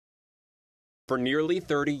For nearly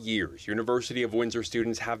 30 years, University of Windsor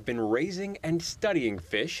students have been raising and studying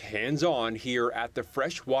fish hands-on here at the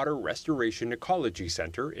Freshwater Restoration Ecology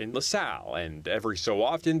Center in LaSalle, and every so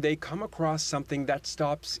often they come across something that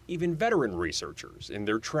stops even veteran researchers in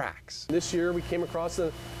their tracks. This year we came across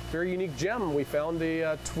a very unique gem. We found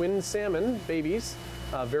a twin salmon babies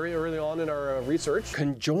very early on in our research.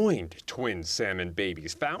 Conjoined twin salmon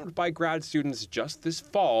babies found by grad students just this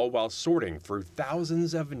fall while sorting through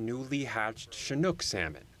thousands of newly hatched Chinook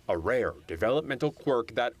salmon, a rare developmental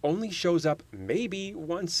quirk that only shows up maybe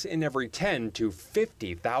once in every 10 to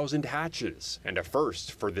 50,000 hatches, and a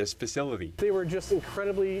first for this facility. They were just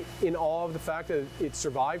incredibly in awe of the fact that it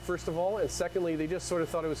survived, first of all, and secondly, they just sort of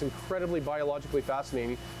thought it was incredibly biologically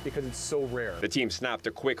fascinating because it's so rare. The team snapped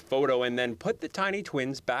a quick photo and then put the tiny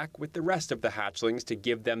twins back with the rest of the hatchlings to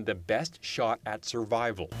give them the best shot at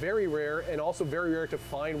survival. Very rare, and also very rare to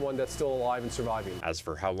find one that's still alive and surviving. As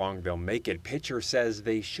for how long they'll make it, Pitcher says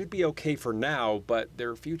they should be okay for now, but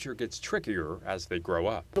their future gets trickier as they grow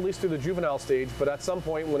up. At least through the juvenile stage, but at some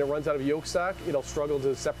point when it runs out of yolk sac, it'll struggle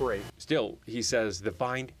to separate. Still, he says the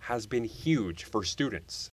find has been huge for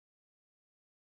students.